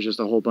next to it, there's just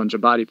a whole bunch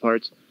of body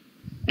parts.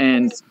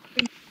 And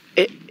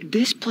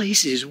this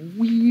place is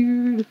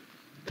weird.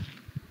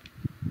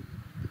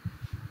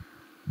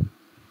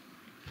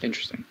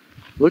 Interesting.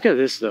 Look at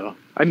this though.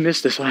 I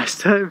missed this last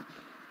time.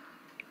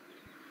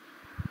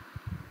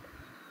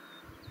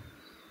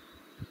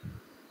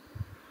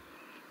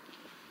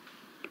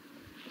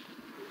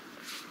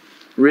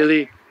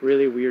 Really,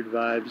 really weird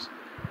vibes.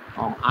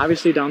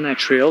 Obviously down that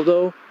trail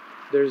though,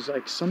 there's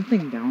like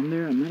something down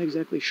there. I'm not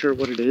exactly sure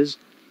what it is.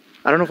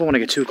 I don't know if I want to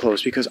get too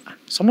close because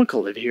someone could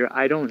live here.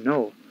 I don't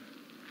know.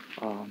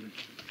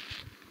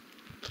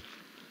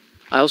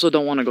 I also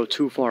don't want to go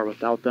too far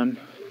without them.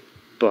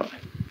 But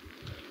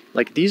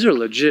like these are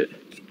legit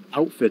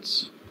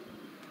outfits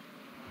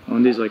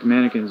on these like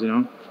mannequins, you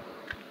know?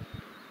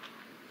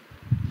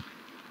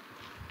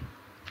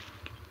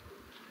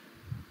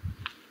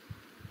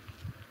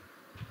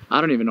 I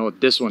don't even know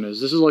what this one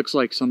is. This looks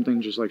like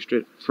something just like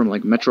straight from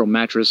like Metro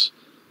Mattress.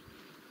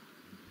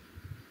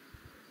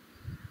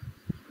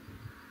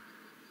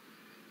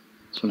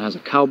 This one has a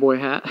cowboy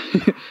hat.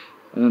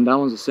 And then that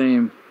one's the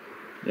same.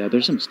 Yeah,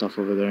 there's some stuff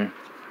over there.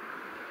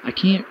 I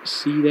can't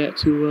see that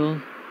too well.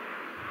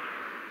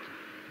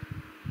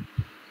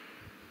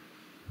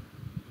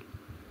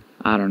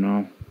 I don't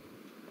know.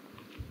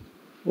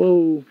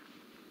 Whoa.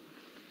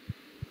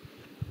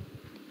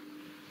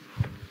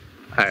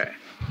 Alright.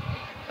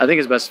 I think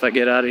it's best if I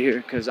get out of here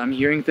because I'm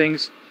hearing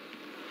things.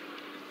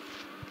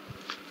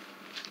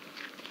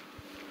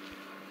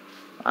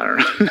 I don't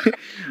know.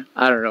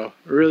 I don't know.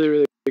 Really,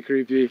 really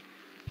creepy.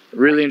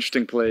 Really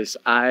interesting place.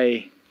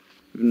 I've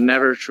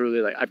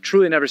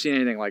truly never seen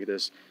anything like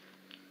this.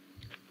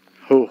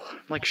 Oh, I'm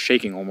like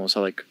shaking almost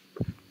how like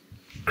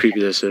creepy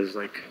this is.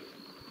 Like,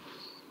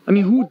 I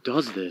mean, who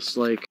does this?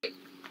 Like,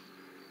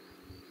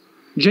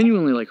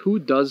 genuinely, like, who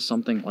does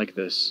something like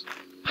this?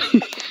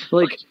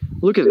 Like,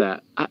 look at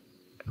that.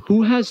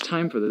 Who has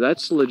time for that?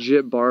 That's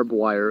legit barbed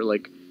wire.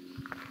 Like,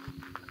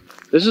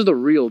 this is the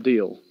real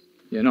deal.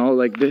 You know,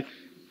 like,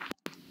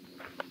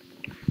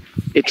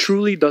 it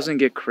truly doesn't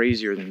get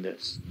crazier than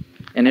this.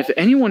 And if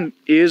anyone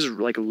is,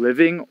 like,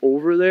 living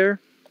over there,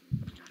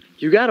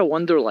 you gotta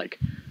wonder, like,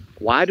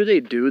 why do they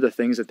do the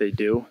things that they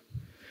do?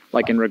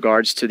 Like, in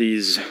regards to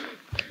these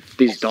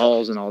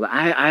dolls and all that.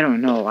 I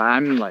don't know.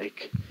 I'm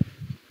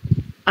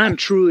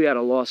truly at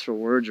a loss for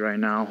words right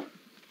now.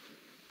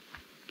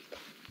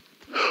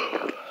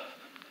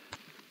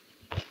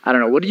 I don't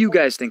know. What do you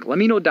guys think? Let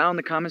me know down in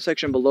the comment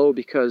section below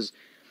because,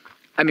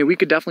 I mean, we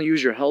could definitely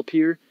use your help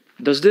here.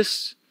 Does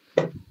this...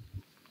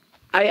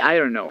 I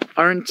don't know.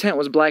 Our intent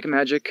was black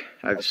magic.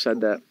 I've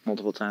said that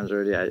multiple times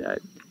already.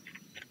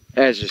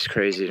 That's just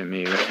crazy to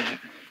me. Right?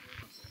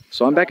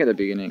 So I'm back at the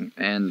beginning,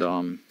 and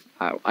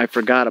I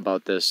forgot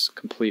about this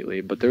completely,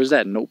 but there's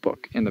that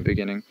notebook in the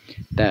beginning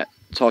that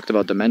talked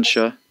about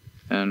dementia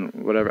and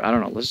whatever. I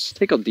don't know. Let's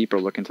take a deeper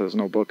look into this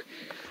notebook.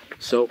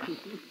 So...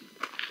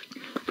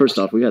 First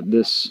off, we got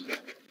this.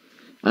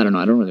 I don't know.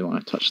 I don't really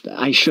want to touch that.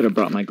 I should have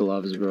brought my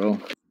gloves,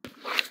 bro.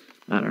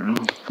 I don't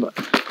know. But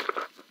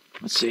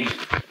let's see.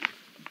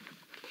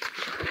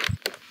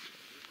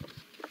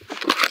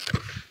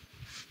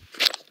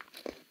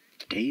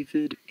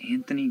 David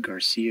Anthony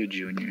Garcia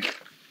Jr.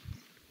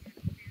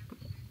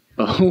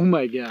 Oh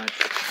my god.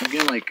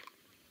 Again, like,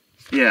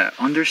 yeah,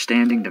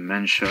 understanding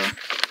dementia.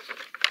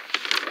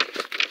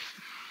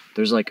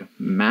 There's like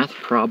math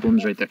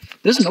problems right there.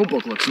 This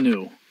notebook looks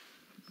new.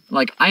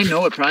 Like, I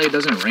know it probably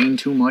doesn't rain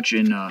too much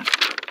in,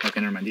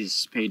 okay, never mind,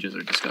 these pages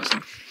are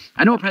disgusting.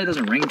 I know it probably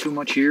doesn't rain too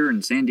much here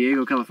in San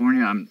Diego,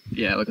 California.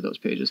 Yeah, look at those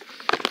pages.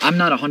 I'm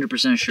not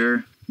 100%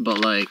 sure,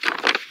 but, like,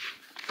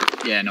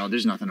 yeah, no,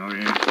 there's nothing over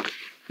here.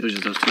 It was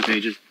just those 2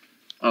 pages.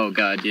 Oh,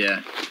 God,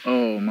 yeah.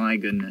 Oh, my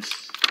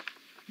goodness.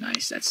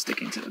 Nice, that's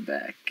sticking to the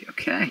back.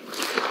 Okay.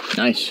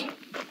 Nice.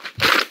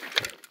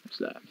 What's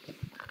that?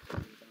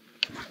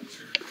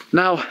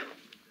 Now,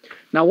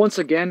 once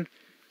again,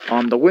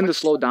 the wind has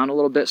slowed down a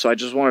little bit, so I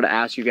just wanted to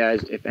ask you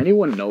guys, if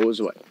anyone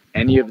knows what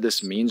any of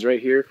this means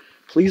right here,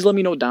 please let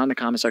me know down in the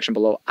comment section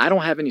below. I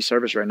don't have any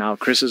service right now.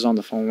 Chris is on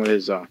the phone with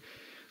his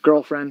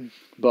girlfriend,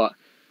 but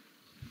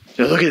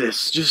yeah, look at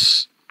this.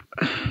 Just,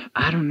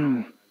 I don't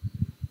know.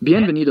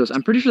 Bienvenidos.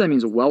 I'm pretty sure that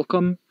means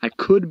welcome. I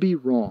could be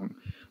wrong.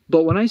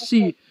 But when I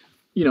see,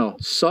 you know,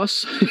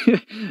 sus,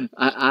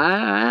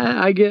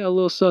 I get a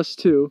little sus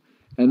too.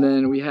 And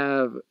then we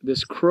have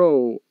this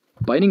crow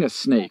biting a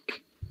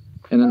snake.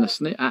 And then the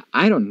snake,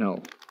 I don't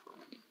know.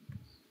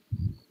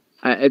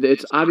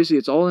 It's obviously,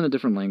 it's all in a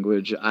different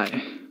language.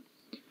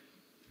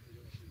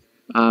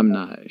 I'm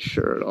not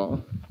sure at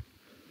all.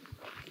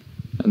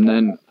 And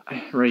then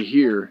right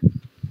here,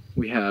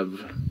 we have,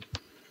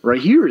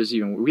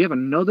 we have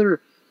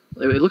another,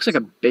 it looks like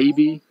a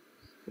baby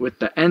with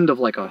the end of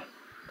like a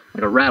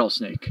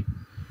rattlesnake.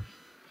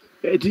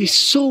 It's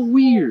so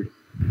weird.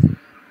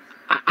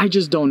 I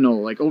just don't know.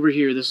 Like over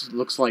here, this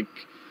looks like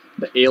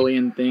the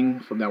alien thing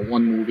from that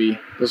one movie.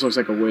 This looks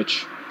like a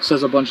witch. It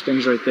says a bunch of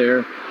things right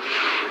there.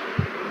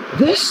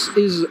 This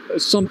is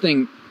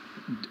something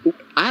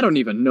I don't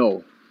even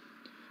know.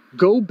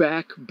 Go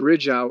back,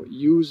 bridge out,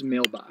 use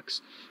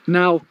mailbox.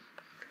 Now,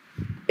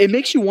 it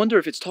makes you wonder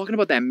if it's talking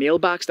about that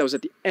mailbox that was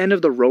at the end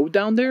of the road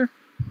down there.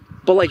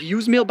 But like,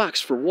 use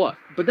mailbox for what?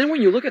 But then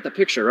when you look at the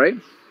picture, right?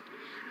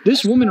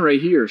 This woman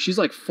right here, she's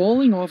like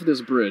falling off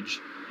this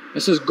bridge. It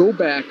says, go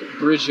back,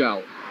 bridge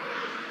out.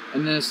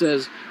 And then it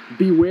says,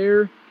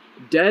 beware,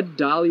 Dead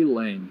Dolly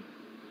Lane.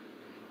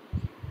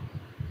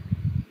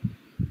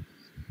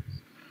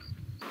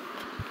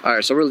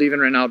 Alright, so we're leaving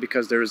right now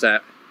because there was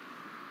that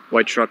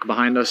white truck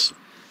behind us.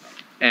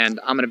 And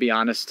I'm gonna be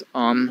honest,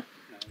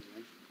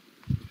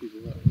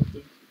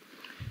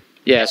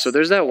 yeah, so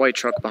there's that white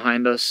truck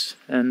behind us,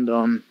 and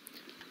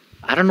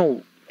I don't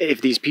know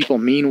if these people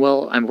mean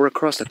well. And we're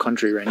across the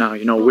country right now,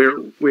 you know,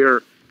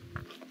 we're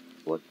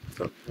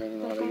what's up?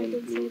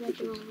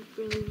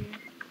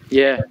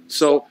 Yeah,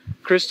 so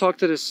Chris talked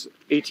to this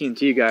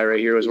AT&T guy right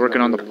here who was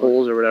working on the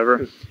poles or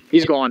whatever.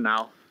 He's gone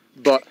now.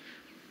 But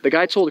the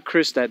guy told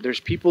Chris that there's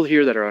people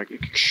here that are like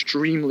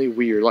extremely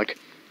weird. Like,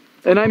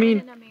 and I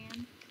mean,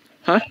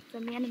 huh? It's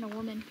a man and a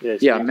woman.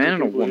 Yeah, a man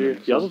and a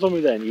woman. He also told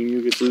me that an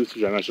emu gets loose,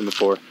 which I mentioned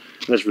before.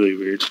 And that's really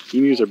weird.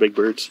 Emus are big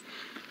birds.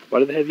 Why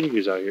do they have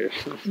emus out here?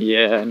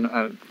 Yeah,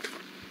 and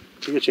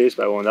to get chased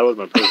by one, that was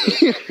my purpose.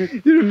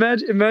 Dude,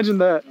 imagine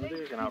that.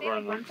 Do they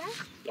run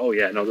fast? Oh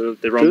yeah, no,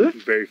 they run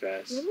very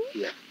fast.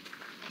 Really? Yeah.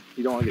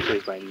 You don't want to get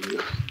chased by an emu.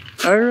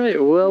 All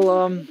right,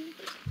 well,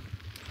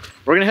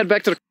 we're gonna head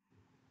back to the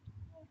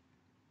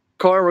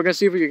car. We're gonna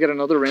see if we can get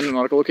another random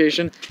nautical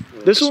location.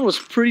 This one was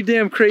pretty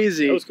damn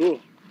crazy. That was cool.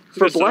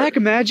 For black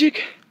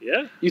magic?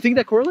 Yeah. You think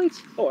that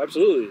correlates? Oh,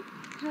 absolutely.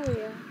 Hell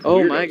yeah. Oh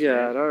Weirdos, my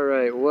god! All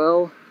right,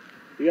 well.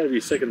 You gotta be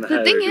sick in the The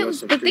head.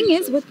 thing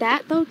is with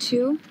that though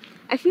too,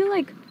 I feel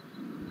like,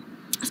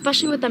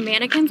 especially with the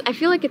mannequins, I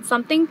feel like it's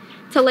something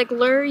to like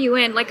lure you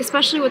in, like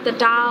especially with the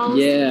dolls.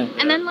 Yeah.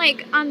 And then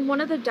like on one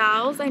of the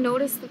dolls, I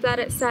noticed that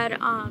it said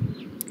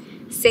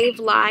save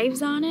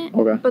lives on it.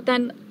 Okay. But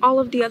then all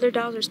of the other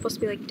dolls are supposed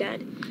to be like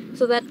dead.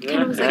 So that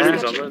kind of was like Yeah,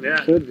 sketchy. something,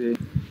 yeah. Could be.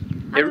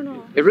 I don't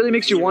know. It really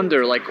makes you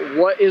wonder, like,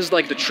 what is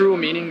like the true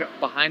meaning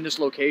behind this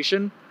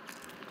location?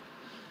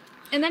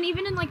 And then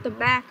even in like the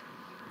back,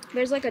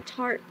 there's like a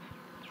tarp.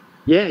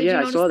 Yeah, Did you yeah, I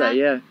notice saw that. that?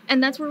 Yeah.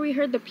 And that's where we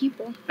heard the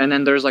people. And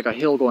then there's like a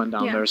hill going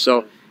down Yeah. there.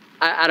 So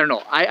I don't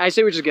know. I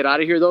say we just get out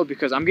of here though,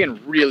 because I'm getting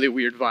really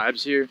weird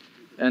vibes here.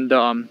 And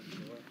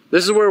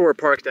this is where we're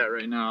parked at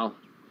right now.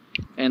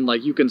 And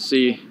like you can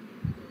see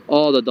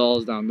all the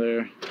dolls down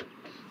there.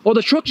 Oh,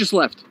 the truck just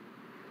left.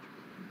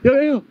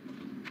 Yeah.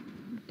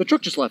 The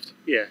truck just left.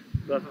 Yeah.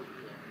 That's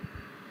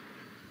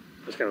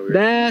kind of weird.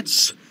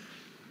 That's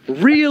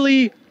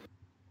really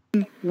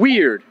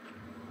weird.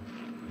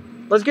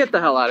 Let's get the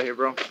hell out of here,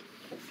 bro.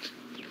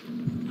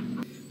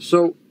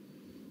 So,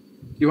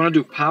 you want to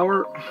do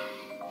power?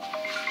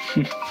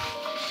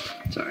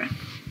 Sorry.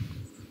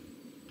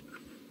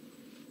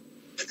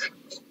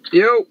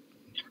 Yo.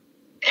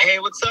 Hey,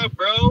 what's up,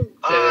 bro? Hey,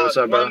 what's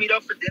up, bro? Want to meet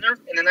up for dinner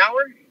in an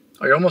hour?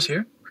 Are you almost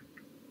here?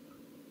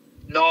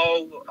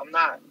 No, I'm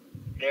not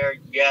there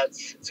yet.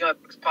 It's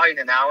probably in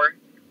an hour.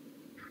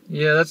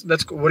 Yeah,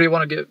 that's. What do you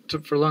want to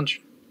get for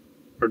lunch?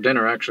 Or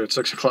dinner, actually. It's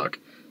 6 o'clock.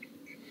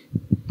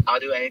 I'll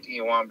do anything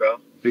you want, bro.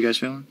 How you guys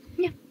feeling?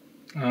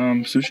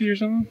 Sushi or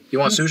something? You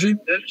want sushi?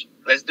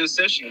 Let's do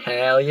sushi.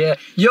 Hell yeah.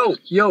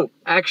 Yo,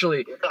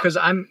 actually, because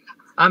I'm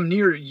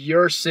near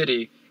your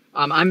city.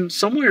 I'm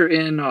somewhere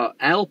in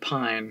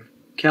Alpine,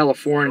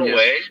 California. No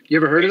way. You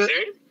ever heard Are of you it?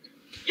 serious?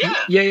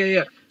 Yeah.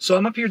 Yeah. So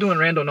I'm up here doing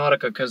Rando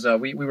Nautica because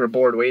we were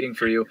bored waiting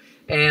for you.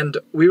 And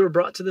we were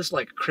brought to this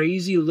like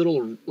crazy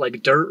little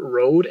like dirt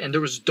road, and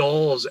there was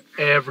dolls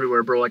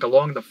everywhere, bro. Like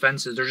along the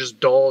fences, there's just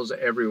dolls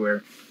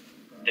everywhere.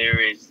 There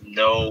is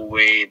no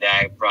way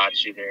that I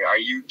brought you there. Are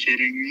you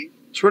kidding me?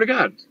 Swear to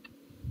God.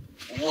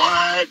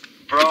 What?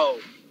 Bro.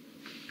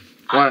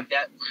 Why?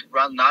 That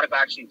Nautica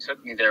actually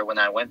took me there when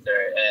I went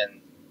there,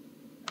 and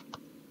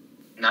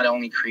not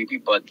only creepy,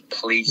 but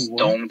please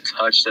don't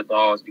touch the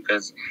dolls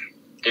because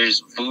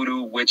there's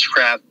voodoo,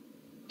 witchcraft,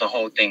 the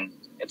whole thing.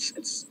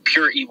 It's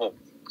pure evil.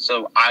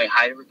 So I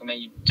highly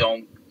recommend you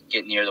don't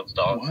get near those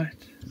dolls. What?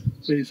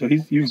 Wait, so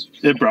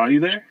it brought you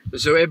there?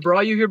 So it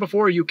brought you here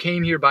before, or you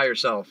came here by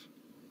yourself?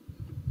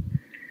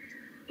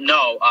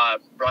 No,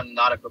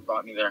 Nautica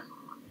brought me there.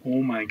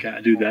 Oh my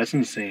god, dude, that's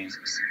insane.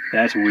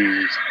 That's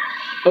weird.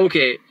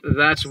 Okay,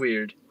 that's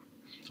weird.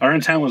 Our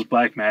intent was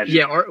black magic.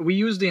 Yeah, we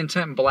used the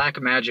intent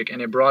black magic,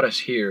 and it brought us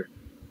here.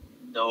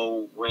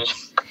 No way.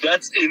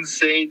 That's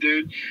insane,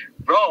 dude.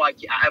 Bro,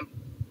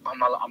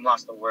 I'm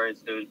lost for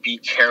words, dude. Be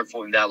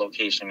careful in that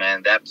location,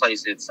 man. That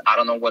place, I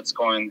don't know what's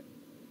going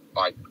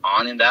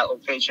on in that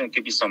location. It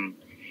could be some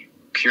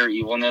pure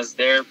evilness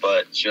there,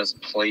 but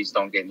just please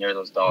don't get near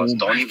those dolls.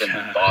 Don't even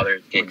bother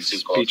getting too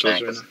close, man,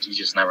 because you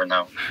just never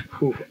know.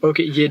 Ooh,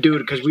 okay, yeah, dude,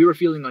 because we were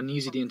feeling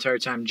uneasy the entire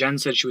time. Jen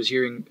said she was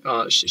hearing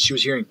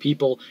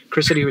people.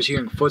 Chris said he was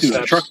hearing footsteps.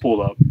 Dude, a truck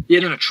pulled up. Yeah,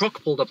 then a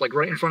truck pulled up like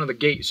right in front of the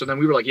gate. So then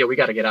we were like, yeah, we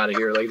got to get out of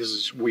here. Like, this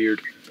is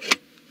weird.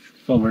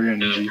 Oh, we're gonna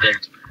need.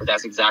 But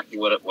that's exactly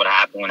what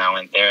happened when I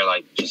went there.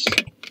 Like, just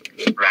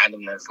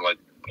randomness, like,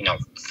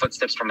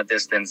 footsteps from a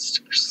distance,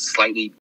 slightly